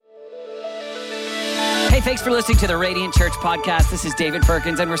Thanks for listening to the Radiant Church podcast. This is David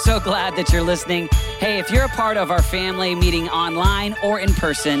Perkins, and we're so glad that you're listening. Hey, if you're a part of our family meeting online or in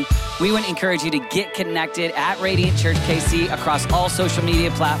person, we would encourage you to get connected at Radiant Church KC across all social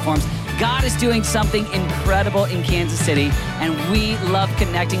media platforms. God is doing something incredible in Kansas City, and we love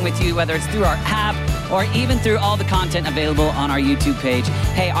connecting with you, whether it's through our app or even through all the content available on our YouTube page.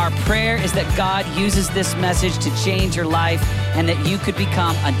 Hey, our prayer is that God uses this message to change your life and that you could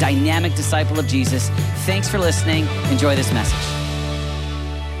become a dynamic disciple of Jesus. Thanks for listening. Enjoy this message.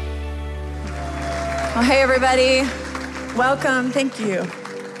 Well, hey, everybody. Welcome. Thank you.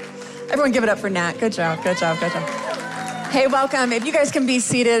 Everyone give it up for Nat. Good job, good job, good job. Hey, welcome. If you guys can be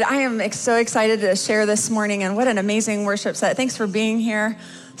seated, I am so excited to share this morning, and what an amazing worship set. Thanks for being here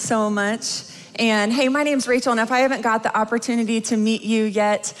so much. And hey, my name's Rachel, and if I haven't got the opportunity to meet you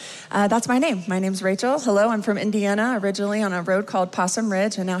yet, that's my name. My name's Rachel. Hello, I'm from Indiana, originally on a road called Possum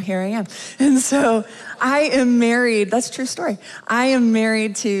Ridge, and now here I am. And so I am married. That's a true story. I am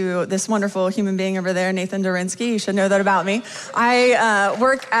married to this wonderful human being over there, Nathan Dorinsky. You should know that about me. I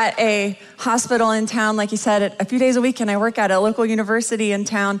work at a hospital in town, like you said, a few days a week, and I work at a local university in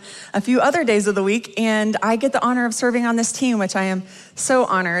town a few other days of the week, and I get the honor of serving on this team, which I am so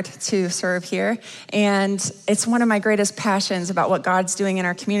honored to serve here. And it's one of my greatest passions about what God's doing in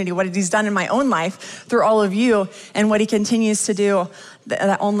our community, what he's done in my own life through all of you, and what he continues to do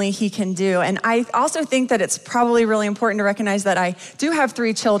that only he can do. And I also think that it's probably really important to recognize that I do have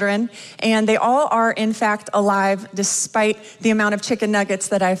 3 children, and they all are in fact alive despite the amount of chicken nuggets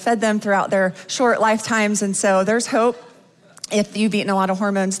that I've fed them throughout their short lifetimes. And so there's hope. If you've eaten a lot of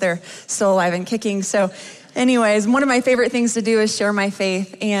hormones, they're still alive and kicking. So anyways, one of my favorite things to do is share my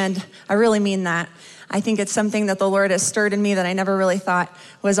faith, and I really mean that. I think it's something that the Lord has stirred in me that I never really thought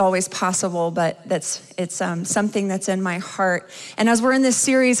was always possible, but it's something that's in my heart. And as we're in this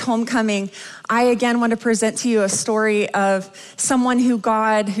series, Homecoming, I again want to present to you a story of someone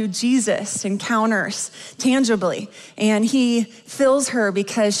who Jesus encounters tangibly. And he fills her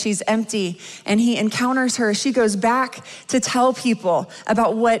because she's empty, and he encounters her. She goes back to tell people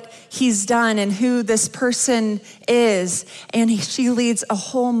about what he's done and who this person is. And she leads a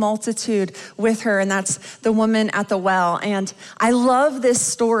whole multitude with her, and that's the woman at the well. And I love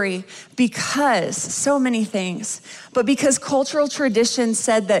this story because so many things, but because cultural tradition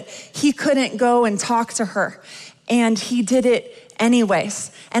said that he couldn't go and talk to her, and he did it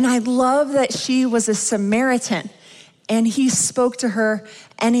anyways. And I love that she was a Samaritan, and he spoke to her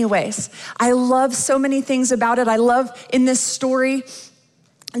anyways. I love so many things about it. I love in this story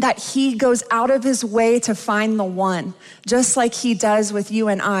that he goes out of his way to find the one, just like he does with you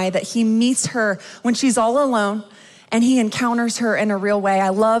and I, that he meets her when she's all alone, and he encounters her in a real way. I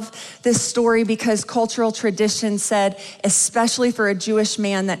love this story because cultural tradition said, especially for a Jewish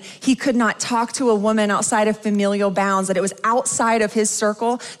man, that he could not talk to a woman outside of familial bounds, that it was outside of his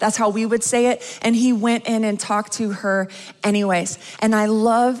circle. That's how we would say it. And he went in and talked to her anyways. And I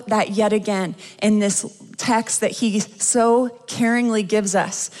love that yet again in this text that he so caringly gives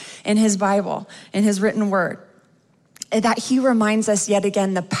us in his Bible, in his written word, that he reminds us yet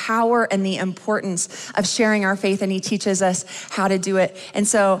again the power and the importance of sharing our faith, and he teaches us how to do it. And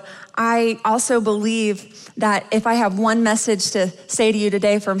so I also believe that if I have one message to say to you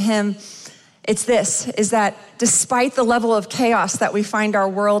today from him, it's this, is that despite the level of chaos that we find our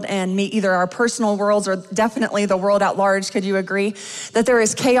world in, either our personal worlds or definitely the world at large, could you agree? That there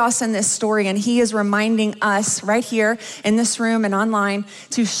is chaos in this story, and he is reminding us right here in this room and online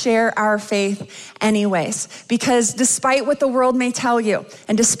to share our faith anyways. Because despite what the world may tell you,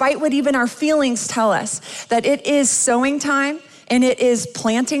 and despite what even our feelings tell us, that it is sowing time, and it is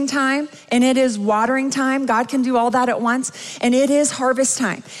planting time, and it is watering time. God can do all that at once. And it is harvest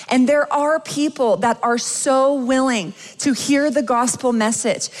time. And there are people that are so willing to hear the gospel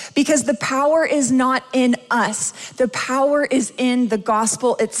message, because the power is not in us. The power is in the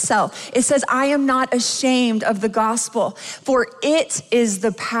gospel itself. It says, I am not ashamed of the gospel, for it is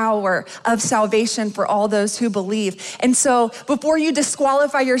the power of salvation for all those who believe. And so before you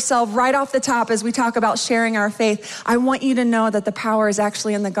disqualify yourself right off the top as we talk about sharing our faith, I want you to know that the power is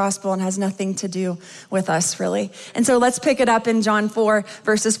actually in the gospel and has nothing to do with us, really. And so let's pick it up in John 4,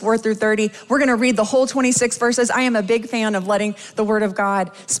 verses 4 through 30. We're going to read the whole 26 verses. I am a big fan of letting the word of God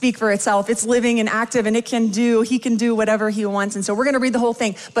speak for itself. It's living and active, and it can can do. He can do whatever he wants. And so we're going to read the whole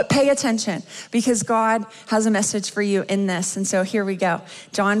thing, but pay attention because God has a message for you in this. And so here we go.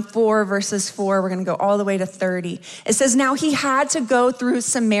 John 4 verses 4, we're going to go all the way to 30. It says, now he had to go through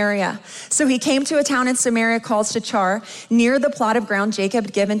Samaria. So he came to a town in Samaria called Sychar, near the plot of ground Jacob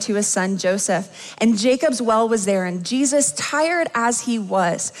had given to his son Joseph. And Jacob's well was there. And Jesus, tired as he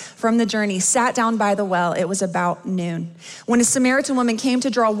was from the journey, sat down by the well. It was about noon. When a Samaritan woman came to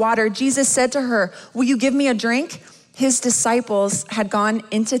draw water, Jesus said to her, will you give me a drink? His disciples had gone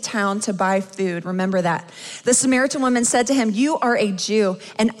into town to buy food. Remember that. The Samaritan woman said to him, you are a Jew,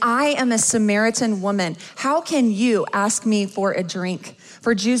 and I am a Samaritan woman. How can you ask me for a drink?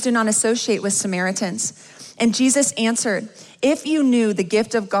 For Jews do not associate with Samaritans. And Jesus answered, if you knew the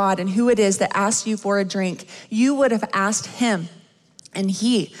gift of God and who it is that asks you for a drink, you would have asked him, and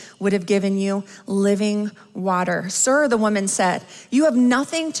he would have given you living water. Sir, the woman said, you have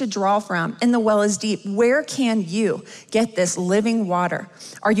nothing to draw from, and the well is deep. Where can you get this living water?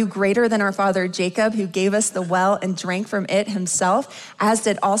 Are you greater than our father Jacob, who gave us the well and drank from it himself, as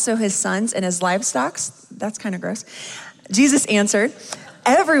did also his sons and his livestock? That's kind of gross. Jesus answered,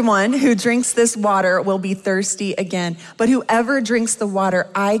 everyone who drinks this water will be thirsty again, but whoever drinks the water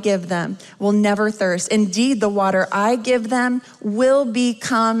I give them will never thirst. Indeed, the water I give them will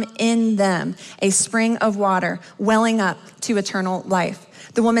become in them a spring of water welling up to eternal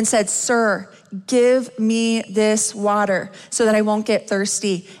life. The woman said, sir, give me this water so that I won't get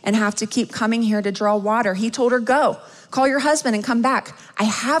thirsty and have to keep coming here to draw water. He told her, go, call your husband and come back. I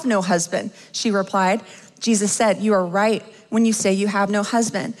have no husband, she replied. Jesus said, you are right when you say you have no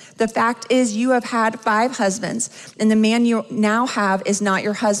husband. The fact is you have had 5 husbands, and the man you now have is not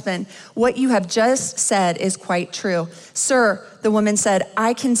your husband. What you have just said is quite true. Sir, the woman said,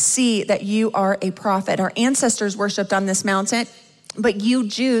 I can see that you are a prophet. Our ancestors worshiped on this mountain, but you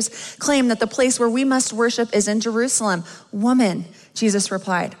Jews claim that the place where we must worship is in Jerusalem. Woman, Jesus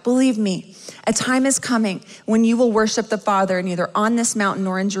replied, believe me, a time is coming when you will worship the Father neither on this mountain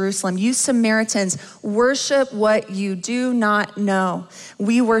nor in Jerusalem. You Samaritans worship what you do not know.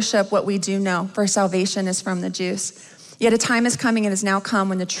 We worship what we do know, for salvation is from the Jews. Yet a time is coming and has now come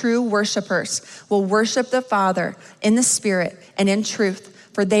when the true worshipers will worship the Father in the Spirit and in truth,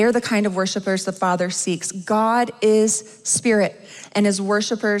 for they are the kind of worshipers the Father seeks. God is Spirit, and his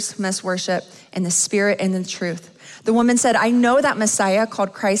worshipers must worship in the Spirit and in truth. The woman said, I know that Messiah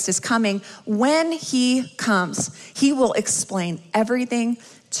called Christ is coming. When he comes, he will explain everything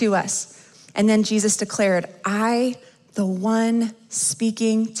to us. And then Jesus declared, I, the one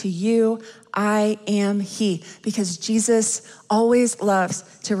speaking to you, I am he. Because Jesus always loves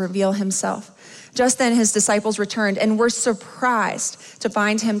to reveal himself. Just then his disciples returned and were surprised to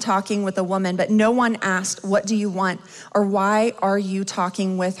find him talking with a woman, but no one asked, what do you want? Or why are you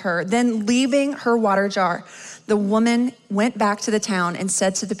talking with her? Then leaving her water jar, the woman went back to the town and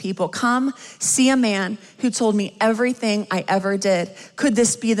said to the people, come see a man who told me everything I ever did. Could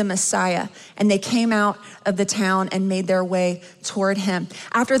this be the Messiah? And they came out of the town and made their way toward him.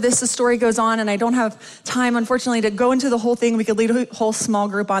 After this, the story goes on, and I don't have time, unfortunately, to go into the whole thing. We could lead a whole small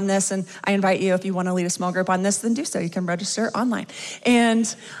group on this, and I invite you, if you want to lead a small group on this, then do so. You can register online.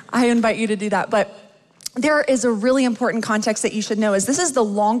 And I invite you to do that. But there is a really important context that you should know is this is the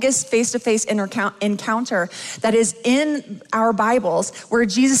longest face-to-face encounter that is in our Bibles where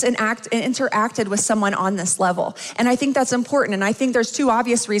Jesus interacted with someone on this level. And I think that's important. And I think there's 2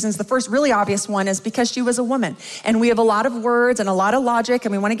 obvious reasons. The first really obvious one is because she was a woman. And we have a lot of words and a lot of logic,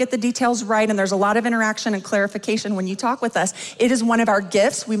 and we want to get the details right. And there's a lot of interaction and clarification when you talk with us. It is one of our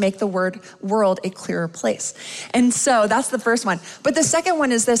gifts. We make the world a clearer place. And so that's the first one. But the second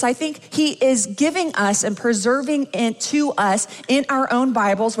one is this. I think he is giving us and preserving it to us in our own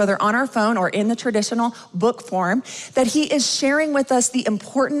Bibles, whether on our phone or in the traditional book form, that he is sharing with us the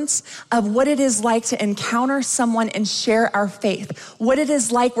importance of what it is like to encounter someone and share our faith. What it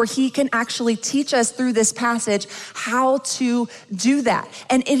is like where he can actually teach us through this passage how to do that.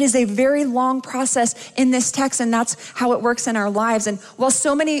 And it is a very long process in this text, and that's how it works in our lives. And while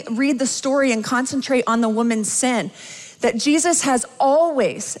so many read the story and concentrate on the woman's sin, that Jesus has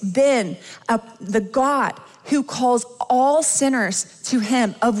always been the God who calls all sinners to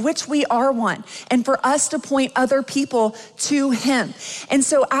him, of which we are one, and for us to point other people to him. And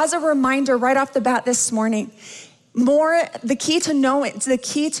so as a reminder right off the bat this morning, the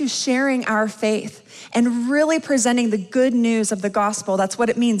key to sharing our faith and really presenting the good news of the gospel, that's what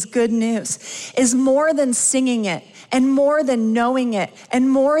it means, good news, is more than singing it, and more than knowing it, and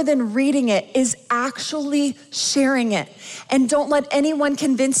more than reading it, is actually sharing it. And don't let anyone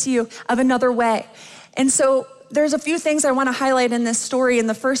convince you of another way. And so there's a few things I want to highlight in this story. And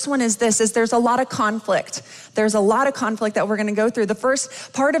the first one is this, is there's a lot of conflict. There's a lot of conflict that we're going to go through. The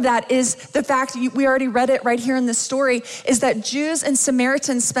first part of that is the fact, we already read it right here in this story, is that Jews and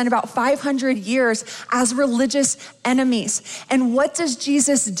Samaritans spent about 500 years as religious enemies. And what does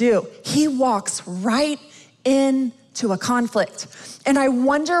Jesus do? He walks right into a conflict. And I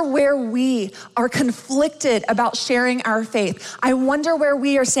wonder where we are conflicted about sharing our faith. I wonder where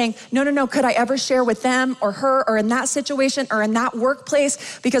we are saying, no, could I ever share with them or her or in that situation or in that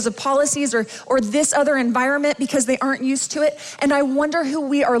workplace because of policies or this other environment because they aren't used to it? And I wonder who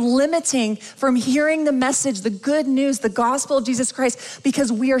we are limiting from hearing the message, the good news, the gospel of Jesus Christ,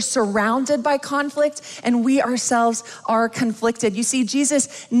 because we are surrounded by conflict and we ourselves are conflicted. You see,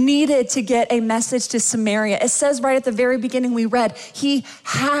 Jesus needed to get a message to Samaria. It says right at the very beginning we read, he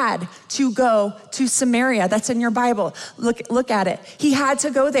had to go to Samaria. That's in your Bible. Look at it. He had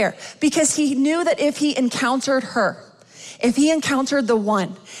to go there because he knew that if he encountered her, if he encountered the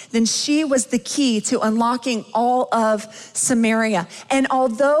one, then she was the key to unlocking all of Samaria. And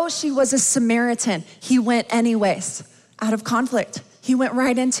although she was a Samaritan, he went anyways out of conflict. He went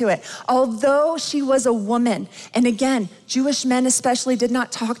right into it. Although she was a woman, and again, Jewish men especially did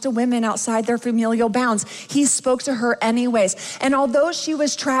not talk to women outside their familial bounds. He spoke to her anyways. And although she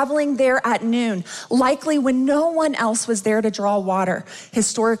was traveling there at noon, likely when no one else was there to draw water,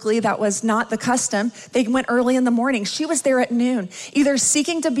 historically that was not the custom. They went early in the morning. She was there at noon, either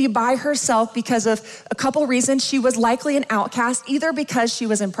seeking to be by herself because of a couple reasons. She was likely an outcast, either because she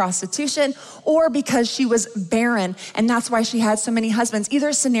was in prostitution or because she was barren, and that's why she had so many husbands.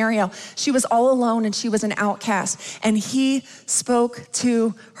 Either scenario, she was all alone and she was an outcast, and he spoke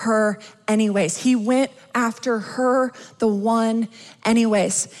to her anyways. He went after her, the one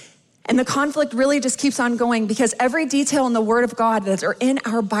anyways. And the conflict really just keeps on going because every detail in the Word of God that are in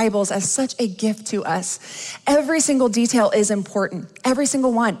our Bibles as such a gift to us, every single detail is important, every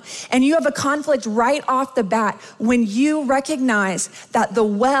single one. And you have a conflict right off the bat when you recognize that the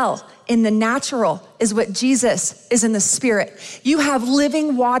well in the natural is what Jesus is in the spirit. You have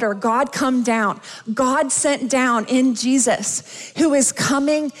living water, God come down, God sent down in Jesus, who is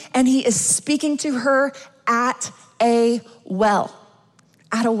coming and he is speaking to her at a well,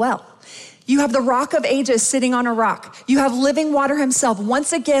 at a well. You have the Rock of Ages sitting on a rock. You have living water himself,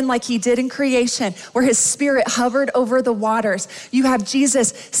 once again, like he did in creation, where his spirit hovered over the waters. You have Jesus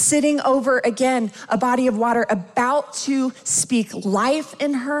sitting over, again, a body of water, about to speak life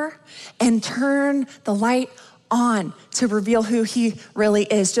in her and turn the light on to reveal who he really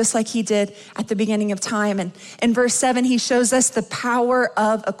is, just like he did at the beginning of time. And in verse 7, he shows us the power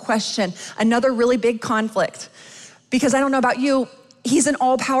of a question, another really big conflict. Because I don't know about you, he's an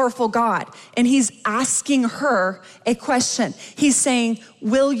all-powerful God, and he's asking her a question. He's saying,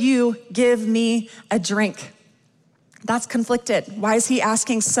 will you give me a drink? That's conflicted. Why is he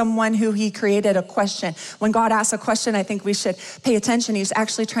asking someone who he created a question? When God asks a question, I think we should pay attention. He's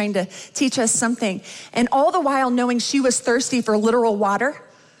actually trying to teach us something. And all the while knowing she was thirsty for literal water,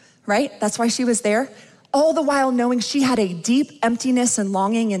 right? That's why she was there. All the while knowing she had a deep emptiness and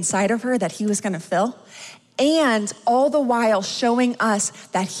longing inside of her that he was going to fill. And all the while showing us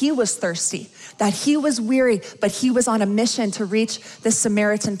that he was thirsty, that he was weary, but he was on a mission to reach the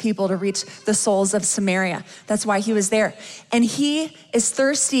Samaritan people, to reach the souls of Samaria. That's why he was there. And he is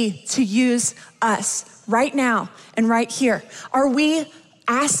thirsty to use us right now and right here. Are we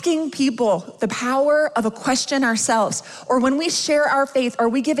asking people the power of a question ourselves? Or when we share our faith, are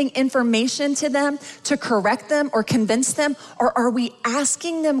we giving information to them to correct them or convince them? Or are we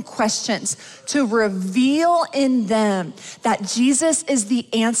asking them questions to reveal in them that Jesus is the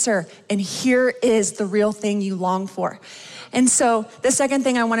answer and here is the real thing you long for? And so the second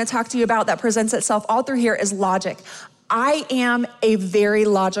thing I want to talk to you about that presents itself all through here is logic. I am a very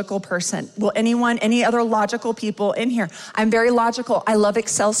logical person. Will any other logical people in here? I'm very logical. I love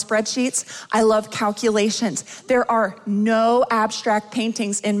Excel spreadsheets. I love calculations. There are no abstract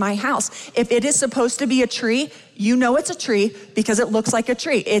paintings in my house. If it is supposed to be a tree, you know it's a tree because it looks like a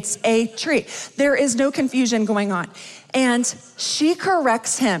tree. It's a tree. There is no confusion going on. And she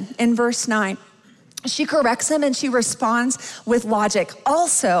corrects him in verse 9. She corrects him and she responds with logic.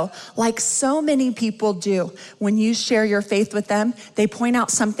 Also, like so many people do, when you share your faith with them, they point out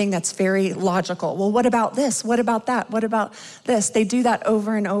something that's very logical. Well, what about this? What about that? What about this? They do that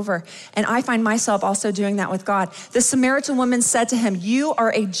over and over. And I find myself also doing that with God. The Samaritan woman said to him, "You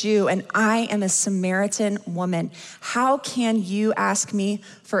are a Jew and I am a Samaritan woman. How can you ask me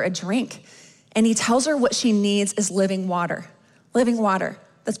for a drink?" And he tells her what she needs is living water. Living water.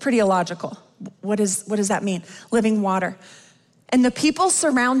 That's pretty illogical. What does that mean? Living water. And the people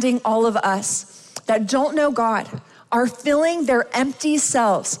surrounding all of us that don't know God are filling their empty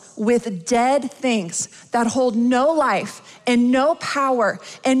selves with dead things that hold no life and no power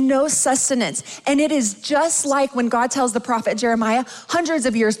and no sustenance. And it is just like when God tells the prophet Jeremiah, hundreds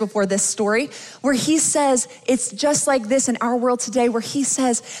of years before this story, where he says, it's just like this in our world today, where he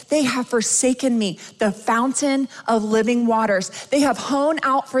says, they have forsaken me, the fountain of living waters. They have hewn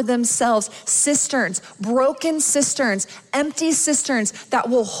out for themselves cisterns, broken cisterns, empty cisterns that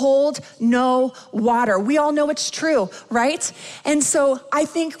will hold no water. We all know it's true, right? And so I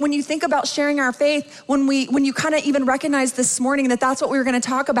think when you think about sharing our faith, when you kind of even recognize this morning that that's what we were going to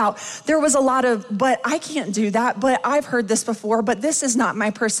talk about, there was a lot of, but I can't do that, but I've heard this before, but this is not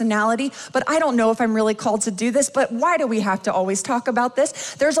my personality, but I don't know if I'm really called to do this, but why do we have to always talk about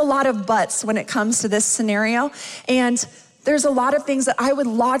this? There's a lot of buts when it comes to this scenario, and there's a lot of things that I would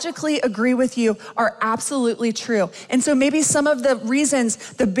logically agree with you are absolutely true. And so maybe some of the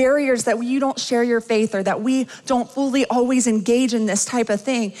reasons, the barriers that you don't share your faith or that we don't fully always engage in this type of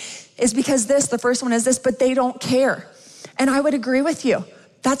thing is because the first one is this, but they don't care. And I would agree with you.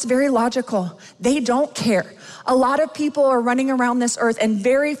 That's very logical. They don't care. A lot of people are running around this earth and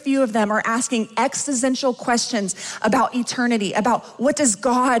very few of them are asking existential questions about eternity, about what does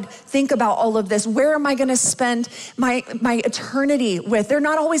God think about all of this? Where am I gonna spend my eternity with? They're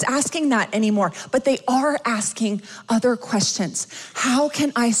not always asking that anymore, but they are asking other questions. How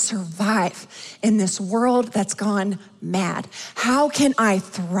can I survive in this world that's gone mad? How can I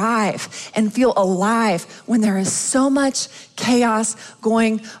thrive and feel alive when there is so much chaos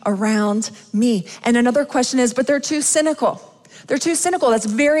going around me? And another question is, but they're too cynical. They're too cynical. That's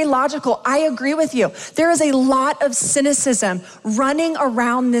very logical. I agree with you. There is a lot of cynicism running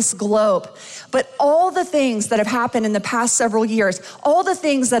around this globe. But all the things that have happened in the past several years, all the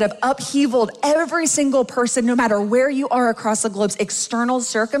things that have upheavaled every single person, no matter where you are across the globe's external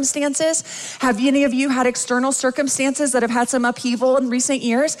circumstances. Have any of you had external circumstances that have had some upheaval in recent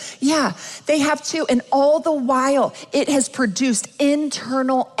years? Yeah, they have too. And all the while, it has produced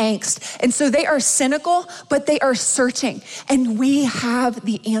internal angst. And so they are cynical, but they are searching. And we have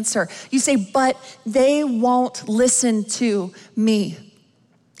the answer. You say, but they won't listen to me.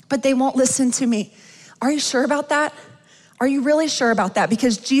 But they won't listen to me. Are you sure about that? Are you really sure about that?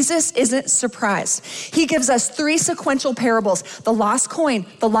 Because Jesus isn't surprised. He gives us 3 sequential parables, the lost coin,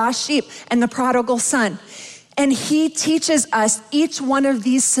 the lost sheep, and the prodigal son. And he teaches us each one of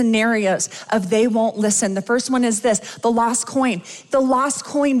these scenarios of they won't listen. The first one is this, the lost coin. The lost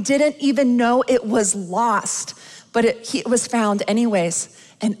coin didn't even know it was lost, but it was found anyways.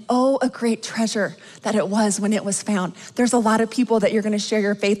 And oh, a great treasure that it was when it was found. There's a lot of people that you're gonna share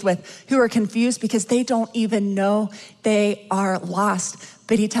your faith with who are confused because they don't even know they are lost.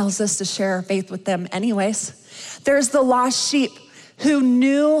 But he tells us to share our faith with them anyways. There's the lost sheep who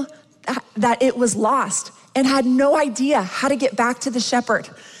knew that it was lost and had no idea how to get back to the shepherd.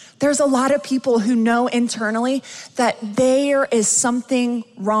 There's a lot of people who know internally that there is something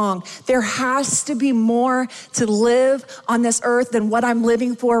wrong. There has to be more to live on this earth than what I'm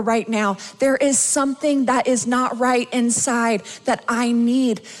living for right now. There is something that is not right inside that I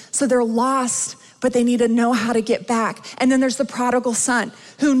need. So they're lost, but they need to know how to get back. And then there's the prodigal son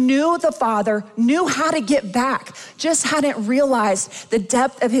who knew the father, knew how to get back, just hadn't realized the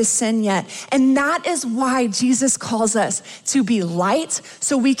depth of his sin yet. And that is why Jesus calls us to be light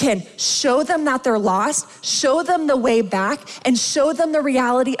so we can show them that they're lost, show them the way back, and show them the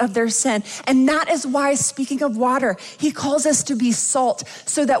reality of their sin. And that is why, speaking of water, he calls us to be salt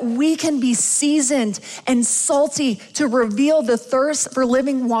so that we can be seasoned and salty to reveal the thirst for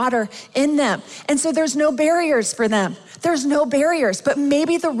living water in them. And so there's no barriers for them. There's no barriers, but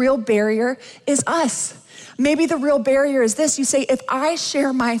maybe the real barrier is us. Maybe the real barrier is this. You say, if I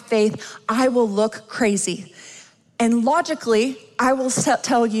share my faith, I will look crazy. And logically, I will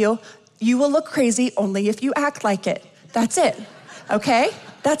tell you, you will look crazy only if you act like it. That's it, okay?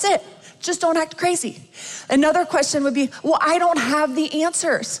 That's it. Just don't act crazy. Another question would be, well, I don't have the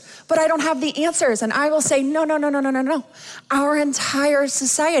answers, but I don't have the answers. And I will say, no. Our entire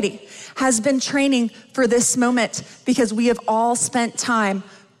society has been training for this moment because we have all spent time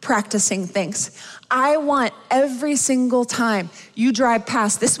practicing things. I want every single time you drive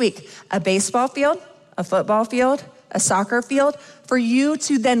past this week, a baseball field, a football field, a soccer field, for you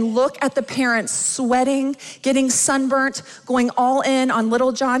to then look at the parents sweating, getting sunburnt, going all in on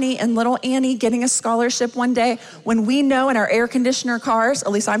little Johnny and little Annie getting a scholarship one day, when we know in our air conditioner cars,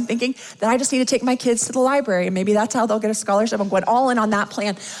 at least I'm thinking, that I just need to take my kids to the library and maybe that's how they'll get a scholarship. I'm going all in on that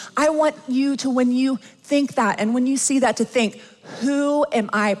plan. I want you to, when you think that and when you see that, to think, who am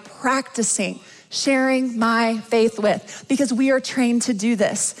I practicing sharing my faith with? Because we are trained to do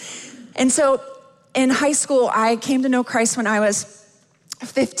this. And so in high school, I came to know Christ when I was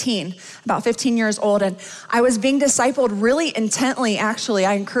 15, about 15 years old, and I was being discipled really intently, actually.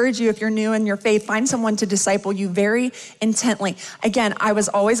 I encourage you, if you're new in your faith, find someone to disciple you very intently. Again, I was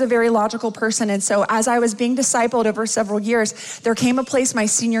always a very logical person, and so as I was being discipled over several years, there came a place my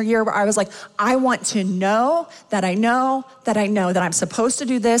senior year where I was like, I want to know that I know that I know that I'm supposed to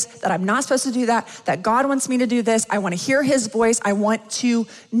do this, that I'm not supposed to do that God wants me to do this. I want to hear his voice. I want to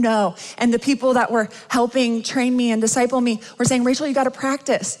know. And the people that were helping train me and disciple me were saying, Rachel, you got to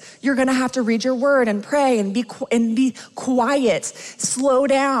practice. You're going to have to read your word and pray and be quiet, slow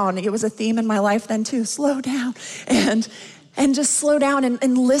down. It was a theme in my life then too, slow down and just slow down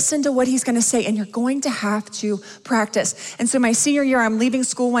and listen to what he's going to say. And you're going to have to practice. And so my senior year, I'm leaving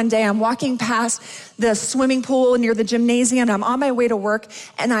school one day. I'm walking past the swimming pool near the gymnasium. I'm on my way to work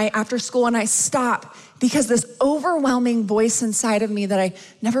after school, and I stop because this overwhelming voice inside of me that I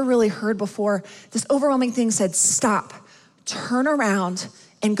never really heard before, this overwhelming thing said, stop, turn around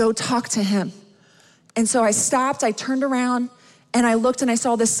and go talk to him. And so I stopped, I turned around, and I looked and I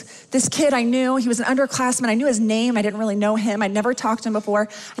saw this kid I knew. He was an underclassman. I knew his name. I didn't really know him. I'd never talked to him before.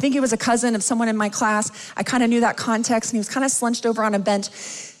 I think he was a cousin of someone in my class. I kind of knew that context, and he was kind of slunched over on a bench.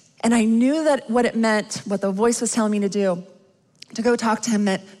 And I knew that what it meant, what the voice was telling me to do, to go talk to him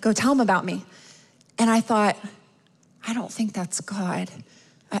meant go tell him about me. And I thought, I don't think that's God.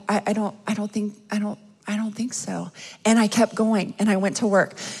 I don't think so. And I kept going, and I went to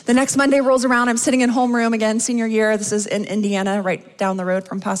work. The next Monday rolls around. I'm sitting in homeroom again, senior year. This is in Indiana, right down the road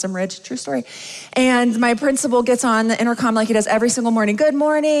from Possum Ridge. True story. And my principal gets on the intercom like he does every single morning. Good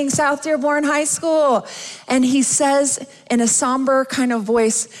morning, South Dearborn High School. And he says in a somber kind of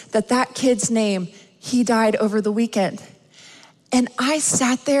voice that kid's name, he died over the weekend. And I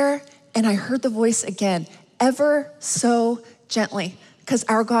sat there and I heard the voice again, ever so gently, because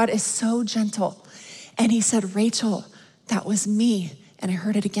our God is so gentle. And he said, Rachel, that was me. And I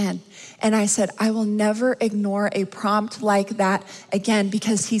heard it again. And I said, I will never ignore a prompt like that again,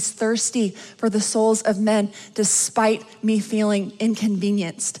 because he's thirsty for the souls of men despite me feeling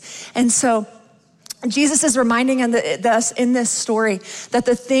inconvenienced. And so Jesus is reminding us in this story that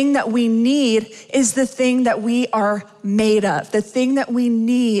the thing that we need is the thing that we are made of. The thing that we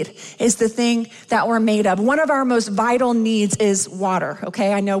need is the thing that we're made of. One of our most vital needs is water,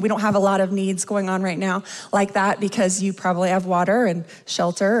 okay? I know we don't have a lot of needs going on right now like that because you probably have water and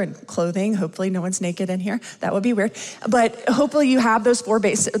shelter and clothing. Hopefully no one's naked in here. That would be weird. But hopefully you have those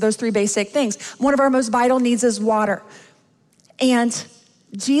three basic things. One of our most vital needs is water. And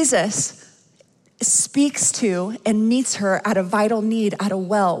Jesus speaks to and meets her at a vital need at a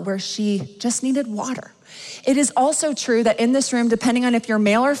well where she just needed water. It is also true that in this room, depending on if you're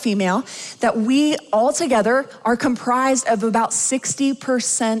male or female, that we all together are comprised of about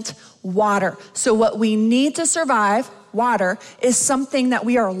 60% water. So what we need to survive, water, is something that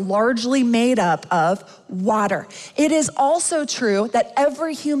we are largely made up of, water. It is also true that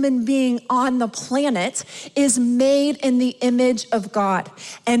every human being on the planet is made in the image of God.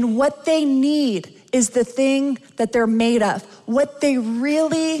 And what they need is the thing that they're made of. What they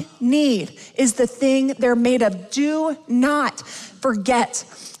really need is the thing they're made of. Do not forget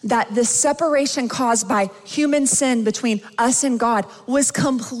that the separation caused by human sin between us and God was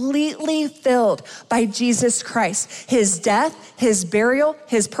completely filled by Jesus Christ. His death, his burial,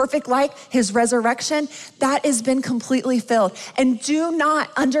 his perfect life, his resurrection, that has been completely filled. And do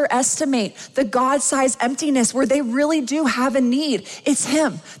not underestimate the God-sized emptiness where they really do have a need. It's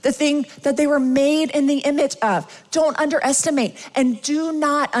him, the thing that they were made in the image of. Don't underestimate, and do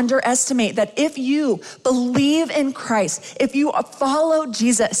not underestimate that if you believe in Christ, if you follow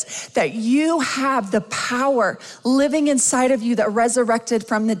Jesus, that you have the power living inside of you that resurrected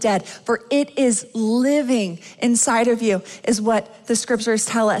from the dead. For it is living inside of you, is what the scriptures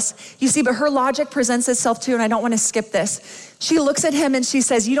tell us. You see, but her logic presents itself too, and I don't want to skip this. She looks at him and she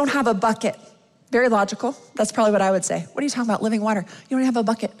says, you don't have a bucket. Very logical. That's probably what I would say. What are you talking about, living water? You don't have a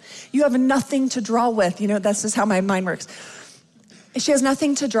bucket. You have nothing to draw with. You know, that's just how my mind works. She has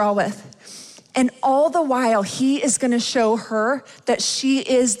nothing to draw with. And all the while, he is going to show her that she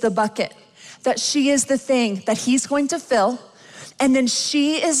is the bucket, that she is the thing that he's going to fill. And then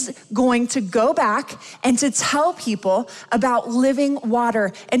she is going to go back and to tell people about living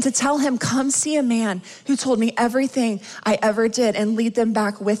water and to tell him, come see a man who told me everything I ever did, and lead them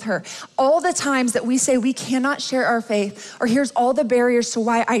back with her. All the times that we say we cannot share our faith, or here's all the barriers to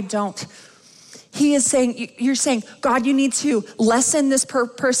why I don't. He is saying, you're saying, God, you need to lessen this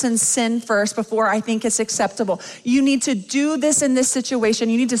person's sin first before I think it's acceptable. You need to do this in this situation.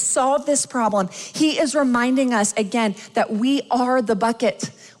 You need to solve this problem. He is reminding us again that we are the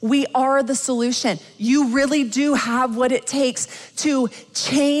bucket. We are the solution. You really do have what it takes to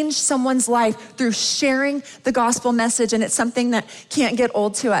change someone's life through sharing the gospel message, and it's something that can't get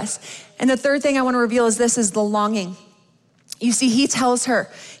old to us. And the third thing I want to reveal is the longing. You see, he tells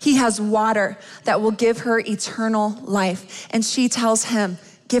her he has water that will give her eternal life. And she tells him,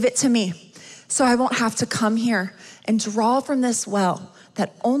 give it to me so I won't have to come here and draw from this well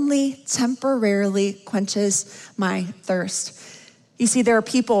that only temporarily quenches my thirst. You see, there are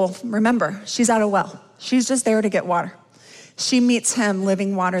people, remember, she's at a well. She's just there to get water. She meets him,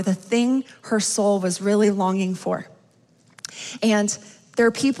 living water, the thing her soul was really longing for. And there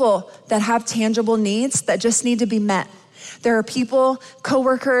are people that have tangible needs that just need to be met. There are people,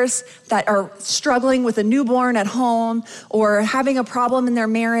 coworkers that are struggling with a newborn at home or having a problem in their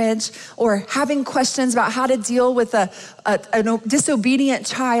marriage or having questions about how to deal with a disobedient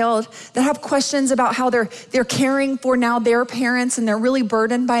child, that have questions about how they're caring for now their parents and they're really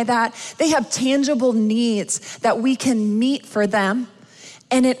burdened by that. They have tangible needs that we can meet for them.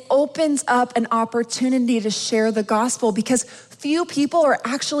 And it opens up an opportunity to share the gospel because few people are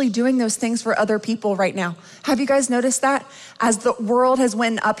actually doing those things for other people right now. Have you guys noticed that? As the world has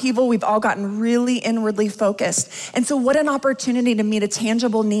went in upheaval, we've all gotten really inwardly focused. And so what an opportunity to meet a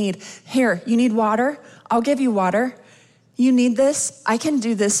tangible need. Here, you need water? I'll give you water. You need this? I can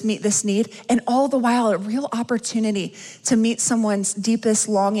do this, meet this need. And all the while, a real opportunity to meet someone's deepest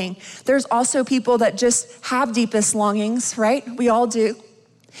longing. There's also people that just have deepest longings, right? We all do.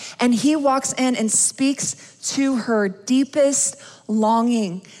 And he walks in and speaks to her deepest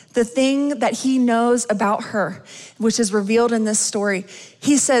longing, the thing that he knows about her, which is revealed in this story.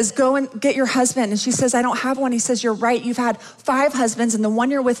 He says, go and get your husband. And she says, I don't have one. He says, you're right. You've had 5 husbands and the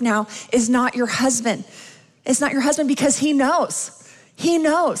one you're with now is not your husband. It's not your husband because he knows. He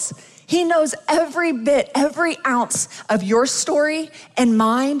knows. He knows every bit, every ounce of your story and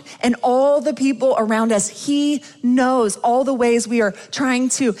mine and all the people around us. He knows all the ways we are trying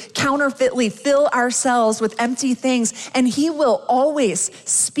to counterfeitly fill ourselves with empty things. And he will always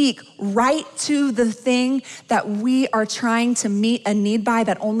speak right to the thing that we are trying to meet a need by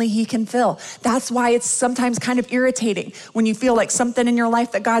that only he can fill. That's why it's sometimes kind of irritating when you feel like something in your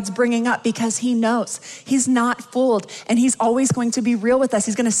life that God's bringing up, because he knows. He's not fooled, and he's always going to be real with us.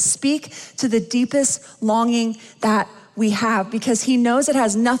 He's going to speak to the deepest longing that we have, because he knows it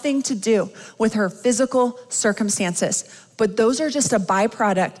has nothing to do with her physical circumstances, but those are just a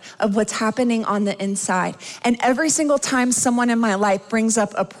byproduct of what's happening on the inside. And every single time someone in my life brings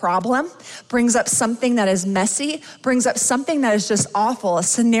up a problem, brings up something that is messy, brings up something that is just awful, a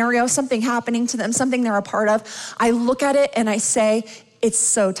scenario, something happening to them, something they're a part of, I look at it and I say, it's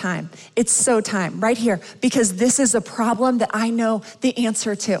so time. It's so time right here, because this is a problem that I know the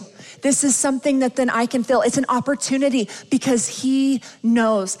answer to. This is something that then I can fill. It's an opportunity because he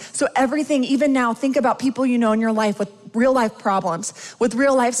knows. So everything, even now, think about people you know in your life with real life problems, with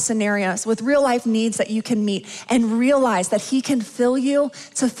real life scenarios, with real life needs that you can meet, and realize that he can fill you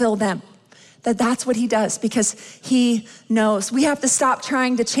to fill them. That's what he does because he knows. We have to stop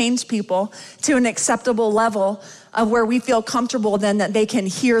trying to change people to an acceptable level of where we feel comfortable then that they can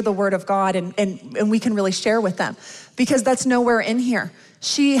hear the word of God and we can really share with them, because that's nowhere in here.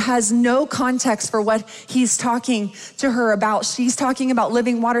 She has no context for what he's talking to her about. She's talking about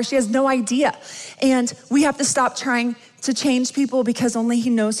living water. She has no idea. And we have to stop trying to change people because only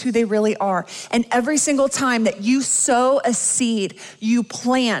he knows who they really are. And every single time that you sow a seed, you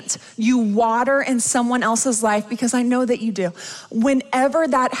plant, you water in someone else's life, because I know that you do. Whenever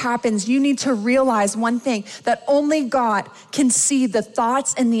that happens, you need to realize one thing, that only God can see the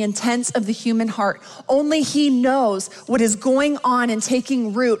thoughts and the intents of the human heart. Only he knows what is going on and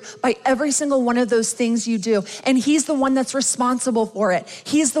taking root by every single one of those things you do. And he's the one that's responsible for it.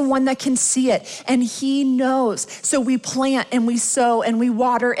 He's the one that can see it, and he knows. So we plant and we sow and we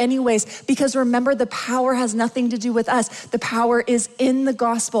water anyways, because remember, the power has nothing to do with us. The power is in the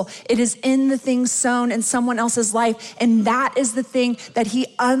gospel. It is in the things sown in someone else's life. And that is the thing that he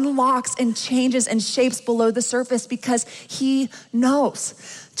unlocks and changes and shapes below the surface, because he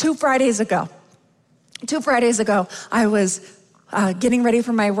knows. 2 Fridays ago, I was getting ready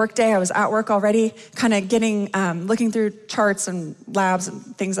for my work day. I was at work already, kind of looking through charts and labs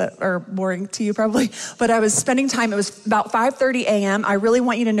and things that are boring to you probably, but I was spending time. It was about 5:30 a.m. I really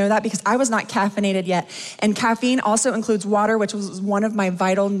want you to know that, because I was not caffeinated yet. And caffeine also includes water, which was one of my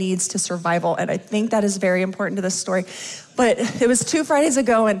vital needs to survival. And I think that is very important to this story. But it was 2 Fridays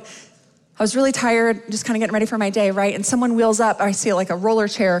ago, and I was really tired, just kind of getting ready for my day, right? And someone wheels up, I see like a roller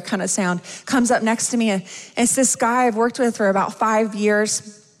chair kind of sound, comes up next to me. And it's this guy I've worked with for about 5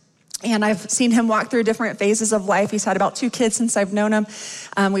 years. And I've seen him walk through different phases of life. He's had about 2 kids since I've known him.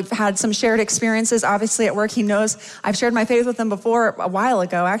 We've had some shared experiences, obviously, at work. He knows I've shared my faith with him before, a while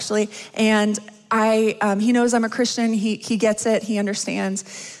ago, actually. And he knows I'm a Christian. He gets it. He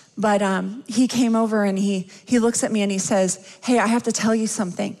understands. But he came over and he looks at me and he says, hey, I have to tell you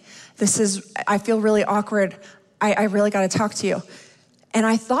something. I feel really awkward. I really got to talk to you. And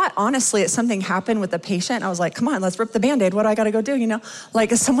I thought, honestly, something happened with the patient. I was like, come on, let's rip the Band-Aid. What do I got to go do,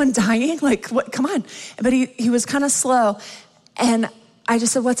 Like, is someone dying? Like, what? Come on. But he was kind of slow. And I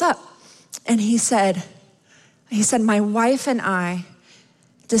just said, what's up? And he said, my wife and I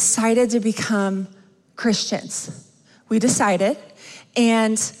decided to become Christians. We decided.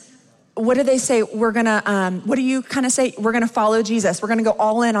 And what do they say? We're going to, what do you kind of say? We're going to follow Jesus. We're going to go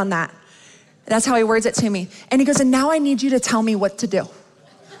all in on that. That's how he words it to me. And he goes, and now I need you to tell me what to do.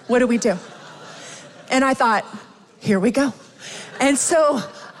 What do we do? And I thought, here we go. And so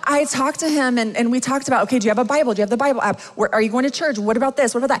I talked to him and we talked about, okay, do you have a Bible? Do you have the Bible app? Are you going to church? What about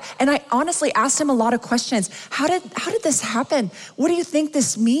this? What about that? And I honestly asked him a lot of questions. How did this happen? What do you think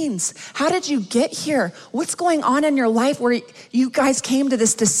this means? How did you get here? What's going on in your life where you guys came to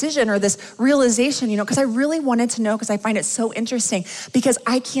this decision or this realization, because I really wanted to know, because I find it so interesting, because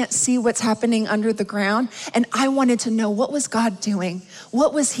I can't see what's happening under the ground. And I wanted to know, what was God doing?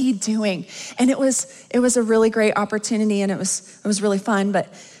 What was he doing? And it was a really great opportunity, and it was really fun.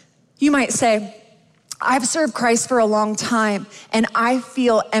 But you might say, I've served Christ for a long time and I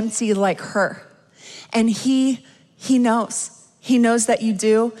feel empty like her. And he knows that you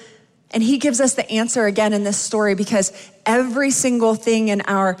do. And he gives us the answer again in this story, because every single thing in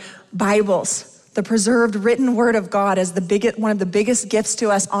our Bibles, the preserved written word of God as one of the biggest gifts to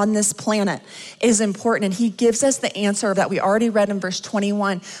us on this planet, is important. And he gives us the answer that we already read in verse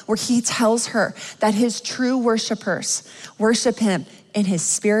 21, where he tells her that his true worshipers worship him in his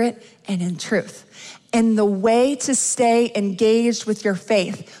spirit and in truth. And the way to stay engaged with your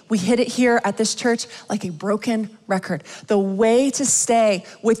faith, we hit it here at this church like a broken record. The way to stay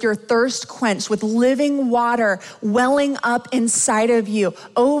with your thirst quenched, with living water welling up inside of you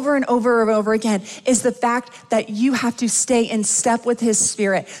over and over and over again, is the fact that you have to stay in step with his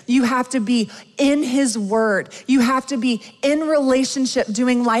spirit. You have to be in his word. You have to be in relationship,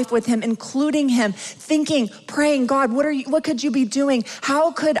 doing life with him, including him, thinking, praying, God, what could you be doing?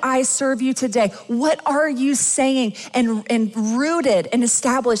 How could I serve you today? What are you saying? And rooted and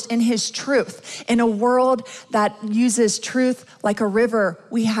established in his truth. In a world that uses truth like a river,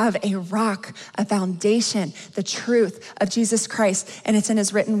 we have a rock, a foundation, the truth of Jesus Christ, and it's in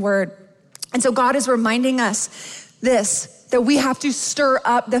his written word. And so God is reminding us that we have to stir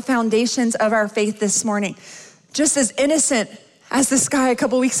up the foundations of our faith this morning. Just as innocent as this guy a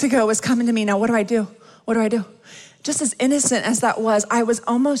couple weeks ago was coming to me, now what do I do? What do I do? Just as innocent as that was, I was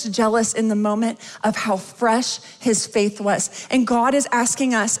almost jealous in the moment of how fresh his faith was. And God is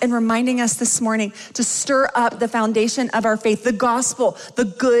asking us and reminding us this morning to stir up the foundation of our faith, the gospel, the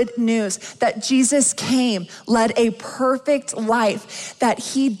good news that Jesus came, led a perfect life, that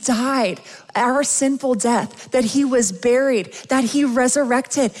he died our sinful death, that he was buried, that he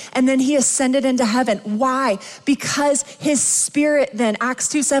resurrected, and then he ascended into heaven. Why? Because his spirit then, Acts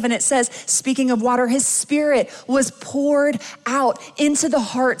 2:7, it says, speaking of water, his spirit was poured out into the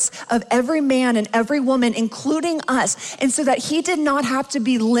hearts of every man and every woman, including us. And so that he did not have to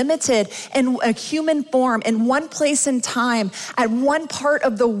be limited in a human form in one place and time at one part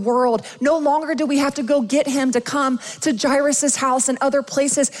of the world. No longer do we have to go get him to come to Jairus' house and other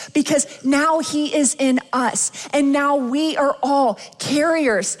places, because now he is in us. And now we are all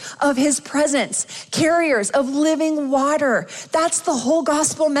carriers of his presence, carriers of living water. That's the whole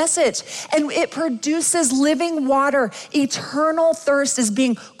gospel message. And it produces living water. Eternal thirst is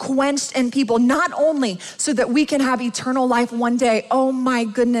being quenched in people, not only so that we can have eternal life one day. Oh my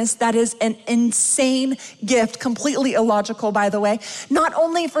goodness, that is an insane gift, completely illogical, by the way. Not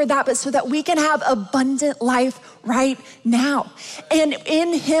only for that, but so that we can have abundant life right now. And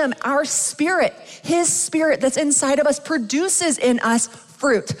in him, our spirit, his spirit that's inside of us, produces in us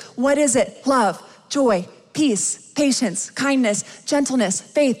fruit. What is it? Love, joy, peace, patience, kindness, gentleness,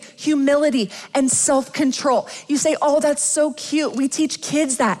 faith, humility, and self-control. You say, oh, that's so cute. We teach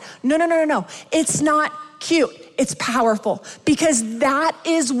kids that. No. It's not cute. It's powerful, because that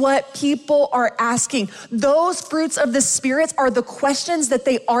is what people are asking. Those fruits of the spirits are the questions that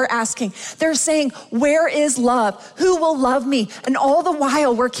they are asking. They're saying, where is love? Who will love me? And all the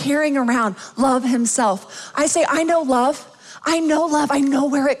while we're carrying around love himself. I say, I know love. I know love. I know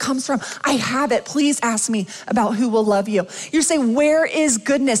where it comes from. I have it. Please ask me about who will love you. You say, where is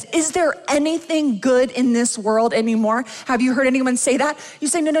goodness? Is there anything good in this world anymore? Have you heard anyone say that? You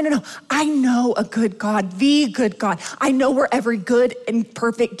say, no. I know a good God, the good God. I know where every good and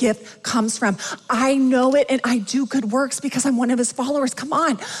perfect gift comes from. I know it, and I do good works because I'm one of his followers. Come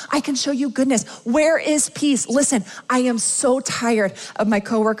on, I can show you goodness. Where is peace? Listen, I am so tired of my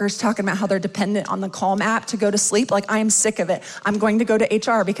coworkers talking about how they're dependent on the Calm app to go to sleep. Like, I am sick of it. I'm going to go to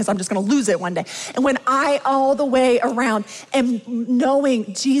HR because I'm just going to lose it one day. And when I all the way around am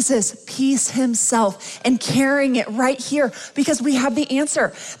knowing Jesus, peace himself, and carrying it right here because we have the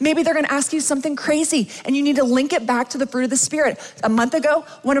answer. Maybe they're going to ask you something crazy and you need to link it back to the fruit of the Spirit. A month ago,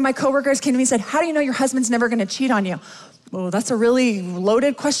 one of my coworkers came to me and said, how do you know your husband's never going to cheat on you? Oh, that's a really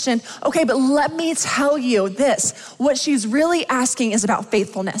loaded question. Okay, but let me tell you this. What she's really asking is about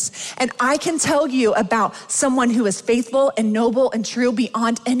faithfulness. And I can tell you about someone who is faithful and noble and true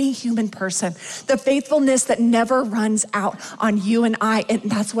beyond any human person. The faithfulness that never runs out on you and I. And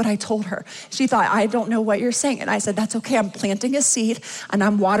that's what I told her. She thought, I don't know what you're saying. And I said, that's okay. I'm planting a seed and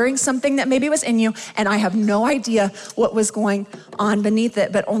I'm watering something that maybe was in you. And I have no idea what was going on beneath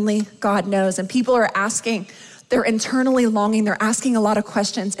it, but only God knows. And people are asking, they're internally longing, they're asking a lot of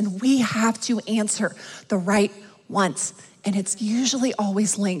questions, and we have to answer the right ones. And it's usually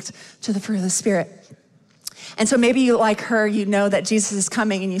always linked to the fruit of the Spirit. And so maybe you, like her, you know that Jesus is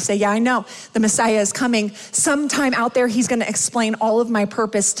coming and you say, yeah, I know the Messiah is coming. Sometime out there, he's gonna explain all of my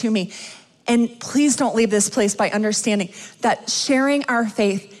purpose to me. And please don't leave this place by understanding that sharing our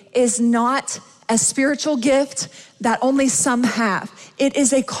faith is not a spiritual gift that only some have. It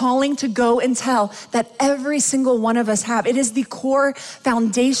is a calling to go and tell that every single one of us have. It is the core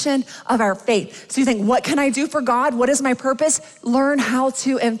foundation of our faith. So you think, what can I do for God? What is my purpose? Learn how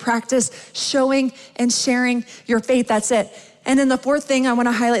to and practice showing and sharing your faith. That's it. And then the fourth thing I want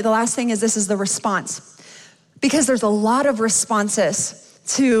to highlight, the last thing is this is the response. Because there's a lot of responses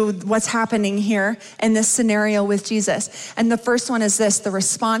to what's happening here in this scenario with Jesus. And the first one is this, the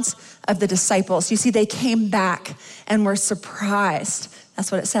response of the disciples. You see, they came back and were surprised.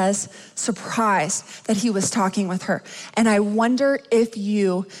 That's what it says, surprised that he was talking with her. And I wonder if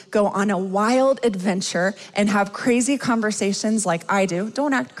you go on a wild adventure and have crazy conversations like I do.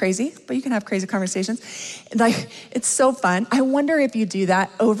 Don't act crazy, but you can have crazy conversations. Like, it's so fun. I wonder if you do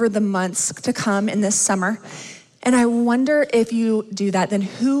that over the months to come in this summer. And I wonder if you do that, then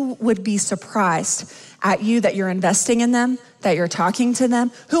who would be surprised at you that you're investing in them, that you're talking to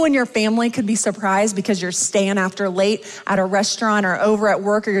them? Who in your family could be surprised because you're staying after late at a restaurant or over at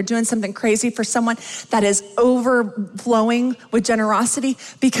work, or you're doing something crazy for someone that is overflowing with generosity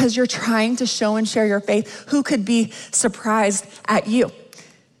because you're trying to show and share your faith? Who could be surprised at you?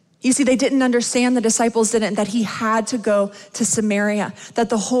 You see, they didn't understand, the disciples didn't, that he had to go to Samaria, that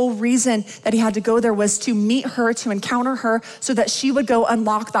the whole reason that he had to go there was to meet her, to encounter her, so that she would go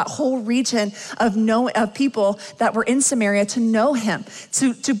unlock that whole region of people that were in Samaria to know him,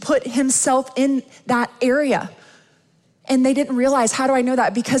 to put himself in that area. And they didn't realize, how do I know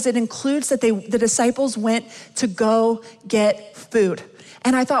that? Because it includes that the disciples went to go get food.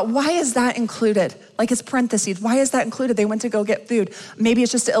 And I thought, why is that included? Like, it's parentheses. Why is that included? They went to go get food. Maybe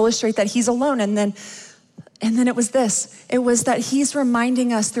it's just to illustrate that he's alone. And then it was this. It was that he's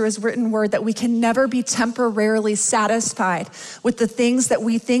reminding us through his written word that we can never be temporarily satisfied with the things that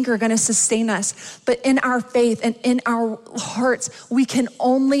we think are going to sustain us. But in our faith and in our hearts, we can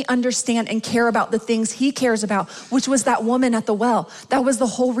only understand and care about the things he cares about, which was that woman at the well. That was the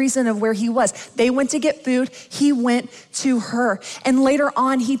whole reason of where he was. They went to get food. He went to her. And later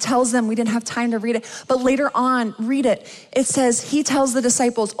on, he tells them, we didn't have time to read it, but later on, read it. It says, he tells the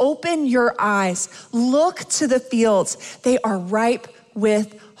disciples, open your eyes, look to the fields. They are ripe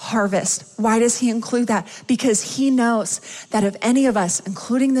with harvest. Why does he include that? Because he knows that if any of us,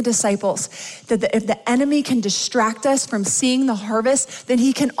 including the disciples, that if the enemy can distract us from seeing the harvest, then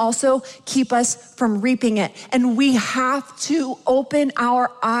he can also keep us from reaping it. And we have to open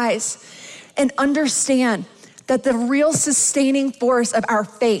our eyes and understand that the real sustaining force of our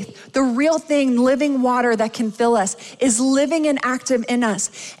faith, the real thing, living water that can fill us, is living and active in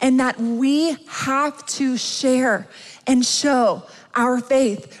us, and that we have to share and show our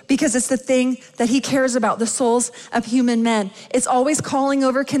faith because it's the thing that he cares about, the souls of human men. It's always calling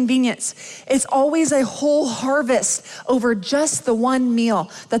over convenience. It's always a whole harvest over just the one meal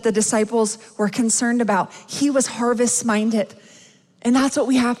that the disciples were concerned about. He was harvest minded, and that's what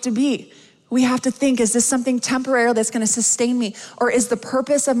we have to be. We have to think, is this something temporary that's going to sustain me? Or is the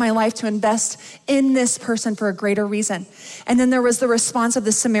purpose of my life to invest in this person for a greater reason? And then there was the response of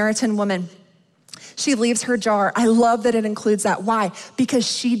the Samaritan woman. She leaves her jar. I love that it includes that. Why? Because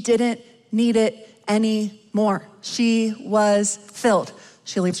she didn't need it anymore. She was filled.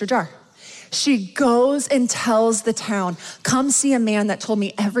 She leaves her jar. She goes and tells the town, come see a man that told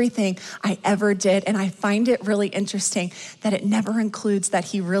me everything I ever did. And I find it really interesting that it never includes that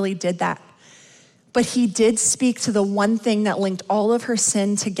he really did that. But he did speak to the one thing that linked all of her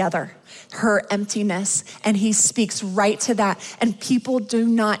sin together, her emptiness. And he speaks right to that. And people do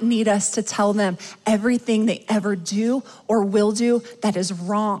not need us to tell them everything they ever do or will do that is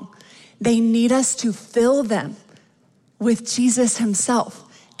wrong. They need us to fill them with Jesus himself.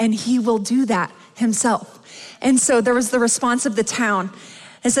 And he will do that himself. And so there was the response of the town.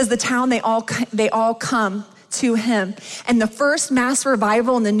 It says the town, they all come to him. And the first mass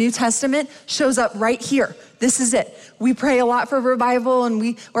revival in the New Testament shows up right here. This is it. We pray a lot for revival and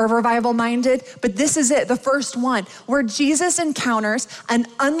we are revival minded, but this is it, the first one, where Jesus encounters an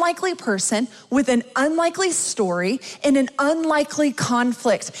unlikely person with an unlikely story in an unlikely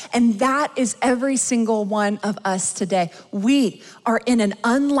conflict. And that is every single one of us today. We are in an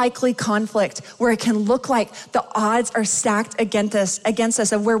unlikely conflict where it can look like the odds are stacked against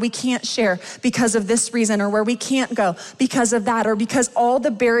us, of where we can't share because of this reason, or where we can't go because of that, or because all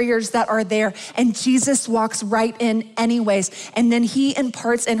the barriers that are there. And Jesus walks right in anyways. And then he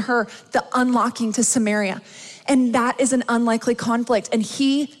imparts in her the unlocking to Samaria. And that is an unlikely conflict. And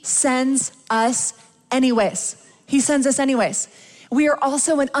he sends us anyways. He sends us anyways. We are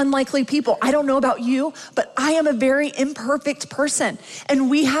also an unlikely people. I don't know about you, but I am a very imperfect person. And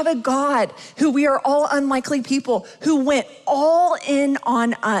we have a God who we are all unlikely people who went all in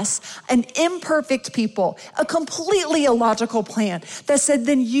on us, an imperfect people, a completely illogical plan that said,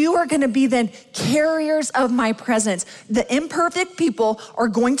 then you are gonna be then carriers of my presence. The imperfect people are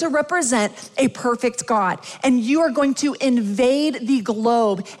going to represent a perfect God. And you are going to invade the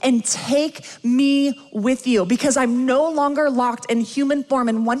globe and take me with you, because I'm no longer locked in human form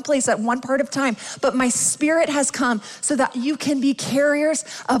in one place at one part of time, but my spirit has come so that you can be carriers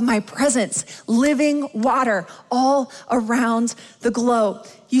of my presence, living water all around the globe.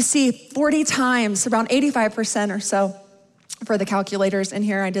 You see 40 times, around 85% or so, for the calculators in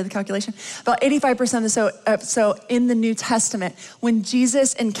here, I did the calculation, about 85% so in the New Testament, when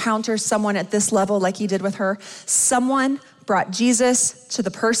Jesus encounters someone at this level like he did with her, someone brought Jesus to the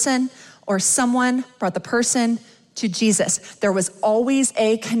person, or someone brought the person to Jesus. There was always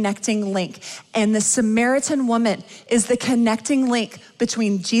a connecting link. And the Samaritan woman is the connecting link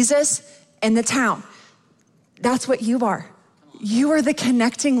between Jesus and the town. That's what you are. You are the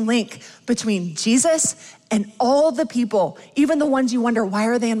connecting link between Jesus and all the people, even the ones you wonder, why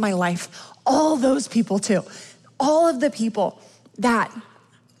are they in my life? All those people too. All of the people that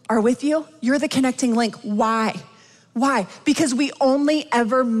are with you, you're the connecting link. Why? Why? Because we only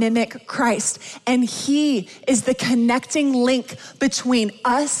ever mimic Christ, and he is the connecting link between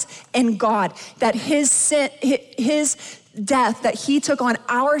us and God. That his sin, his death that he took on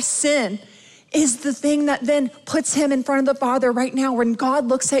our sin is the thing that then puts him in front of the Father right now. When God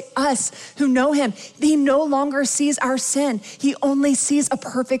looks at us who know him, he no longer sees our sin. He only sees a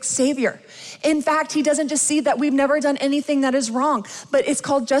perfect Savior. In fact, he doesn't just see that we've never done anything that is wrong, but it's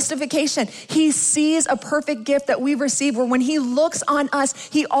called justification. He sees a perfect gift that we've received, where when he looks on us,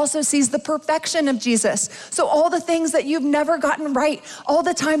 he also sees the perfection of Jesus. So all the things that you've never gotten right, all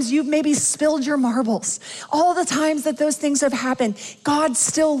the times you've maybe spilled your marbles, all the times that those things have happened, God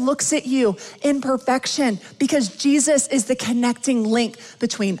still looks at you in perfection, because Jesus is the connecting link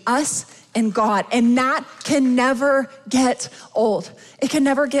between us and God. And that can never get old. It can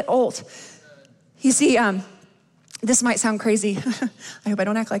never get old. You see, this might sound crazy. I hope I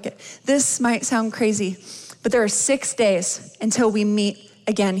don't act like it. This might sound crazy, but there are 6 days until we meet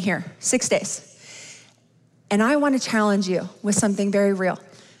again here. 6 days. And I want to challenge you with something very real,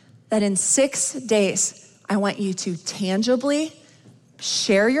 that in 6 days, I want you to tangibly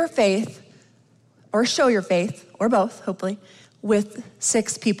share your faith, or show your faith, or both, hopefully, with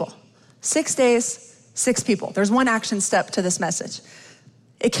 6 people. 6 days, 6 people. There's one action step to this message.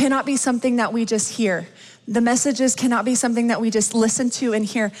 It cannot be something that we just hear. The messages cannot be something that we just listen to and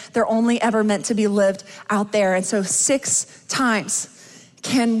hear. They're only ever meant to be lived out there. And so 6 times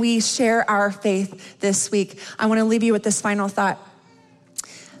can we share our faith this week. I want to leave you with this final thought.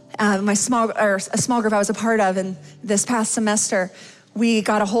 A small group I was a part of in this past semester, we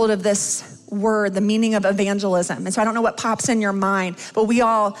got a hold of this word, the meaning of evangelism. And so I don't know what pops in your mind, but we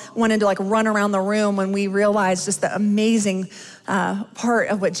all wanted to run around the room when we realized just the amazing part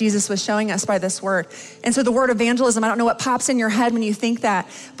of what Jesus was showing us by this word. And so the word evangelism, I don't know what pops in your head when you think that,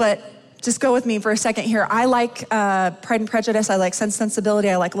 but just go with me for a second here. I like Pride and Prejudice. I like Sense and Sensibility.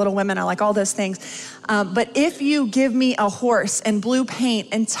 I like Little Women. I like all those things. But if you give me a horse and blue paint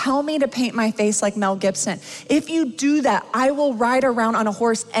and tell me to paint my face like Mel Gibson, if you do that, I will ride around on a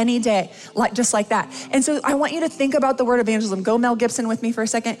horse any day, just like that. And so I want you to think about the word evangelism. Go Mel Gibson with me for a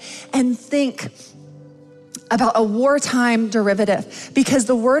second and think about a wartime derivative, because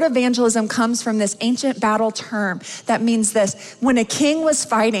the word evangelism comes from this ancient battle term that means this: when a king was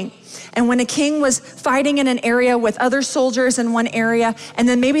fighting, and when a king was fighting in an area with other soldiers in one area, and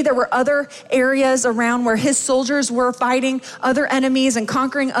then maybe there were other areas around where his soldiers were fighting other enemies and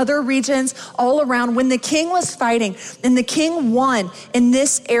conquering other regions all around. When the king was fighting and the king won in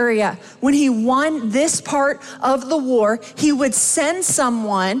this area, when he won this part of the war, he would send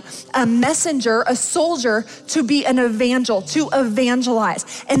someone, a messenger, a soldier, to be an evangel, to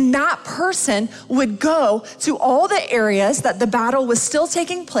evangelize. And that person would go to all the areas that the battle was still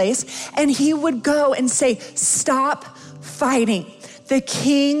taking place, and he would go and say, stop fighting. The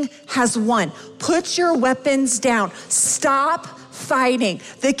king has won. Put your weapons down. Stop fighting.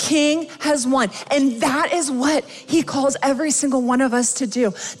 The king has won. And that is what he calls every single one of us to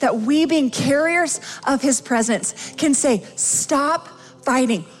do, that we, being carriers of his presence, can say, stop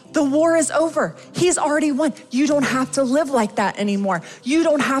fighting. The war is over. He's already won. You don't have to live like that anymore. You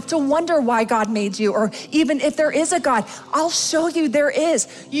don't have to wonder why God made you, or even if there is a God. I'll show you there is.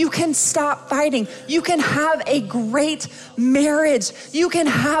 You can stop fighting. You can have a great marriage. You can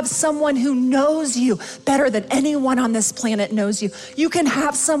have someone who knows you better than anyone on this planet knows you. You can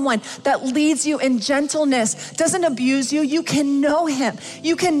have someone that leads you in gentleness, doesn't abuse you. You can know him.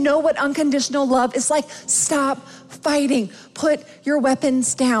 You can know what unconditional love is like. Stop fighting. Put your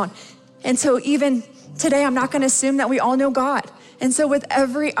weapons down. And so even today, I'm not going to assume that we all know God. And so with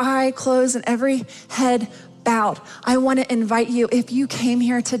every eye closed and every head bowed, I want to invite you, if you came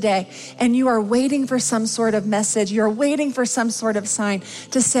here today and you are waiting for some sort of message, you're waiting for some sort of sign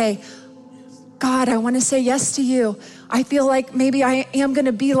to say, God, I want to say yes to you. I feel like maybe I am going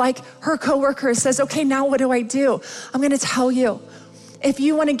to be like her coworker says, okay, now what do I do? I'm going to tell you. If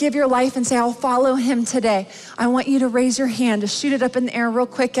you want to give your life and say, I'll follow him today, I want you to raise your hand, just shoot it up in the air real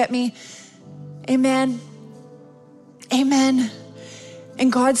quick at me. Amen. Amen.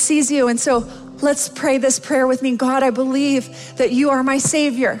 And God sees you. And so let's pray this prayer with me. God, I believe that you are my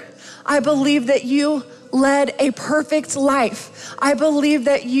Savior. I believe that you led a perfect life. I believe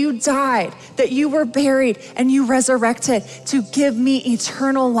that you died, that you were buried, and you resurrected to give me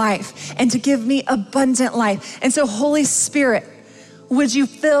eternal life and to give me abundant life. And so Holy Spirit, would you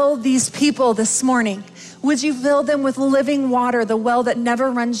fill these people this morning? Would you fill them with living water, the well that never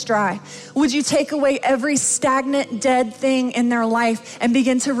runs dry? Would you take away every stagnant, dead thing in their life and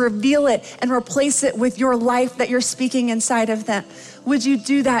begin to reveal it and replace it with your life that you're speaking inside of them? Would you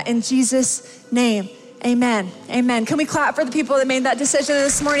do that in Jesus' name? Amen. Amen. Can we clap for the people that made that decision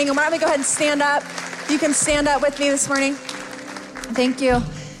this morning? And why don't we go ahead and stand up? You can stand up with me this morning. Thank you.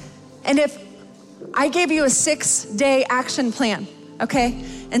 And if I gave you a 6-day action plan, okay?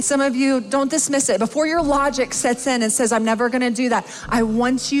 And some of you, don't dismiss it. Before your logic sets in and says, I'm never gonna do that, I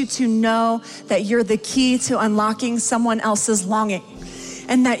want you to know that you're the key to unlocking someone else's longing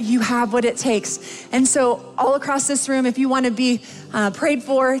and that you have what it takes. And so all across this room, if you wanna be prayed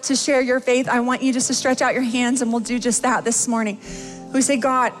for to share your faith, I want you just to stretch out your hands and we'll do just that this morning. We say,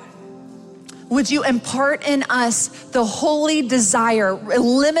 God, would you impart in us the holy desire,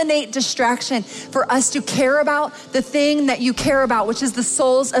 eliminate distraction for us to care about the thing that you care about, which is the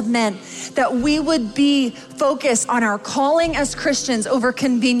souls of men, that we would be focused on our calling as Christians over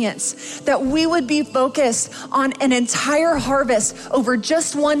convenience, that we would be focused on an entire harvest over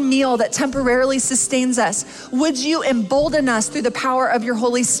just one meal that temporarily sustains us. Would you embolden us through the power of your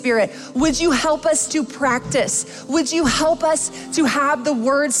Holy Spirit? Would you help us to practice? Would you help us to have the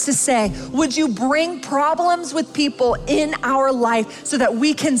words to say? Would you bring problems with people in our life so that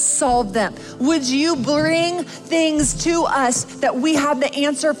we can solve them? Would you bring things to us that we have the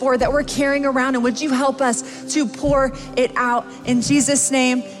answer for, that we're carrying around, and would you help us to pour it out in Jesus'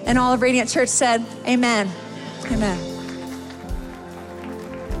 name? And all of Radiant Church said, amen. Amen.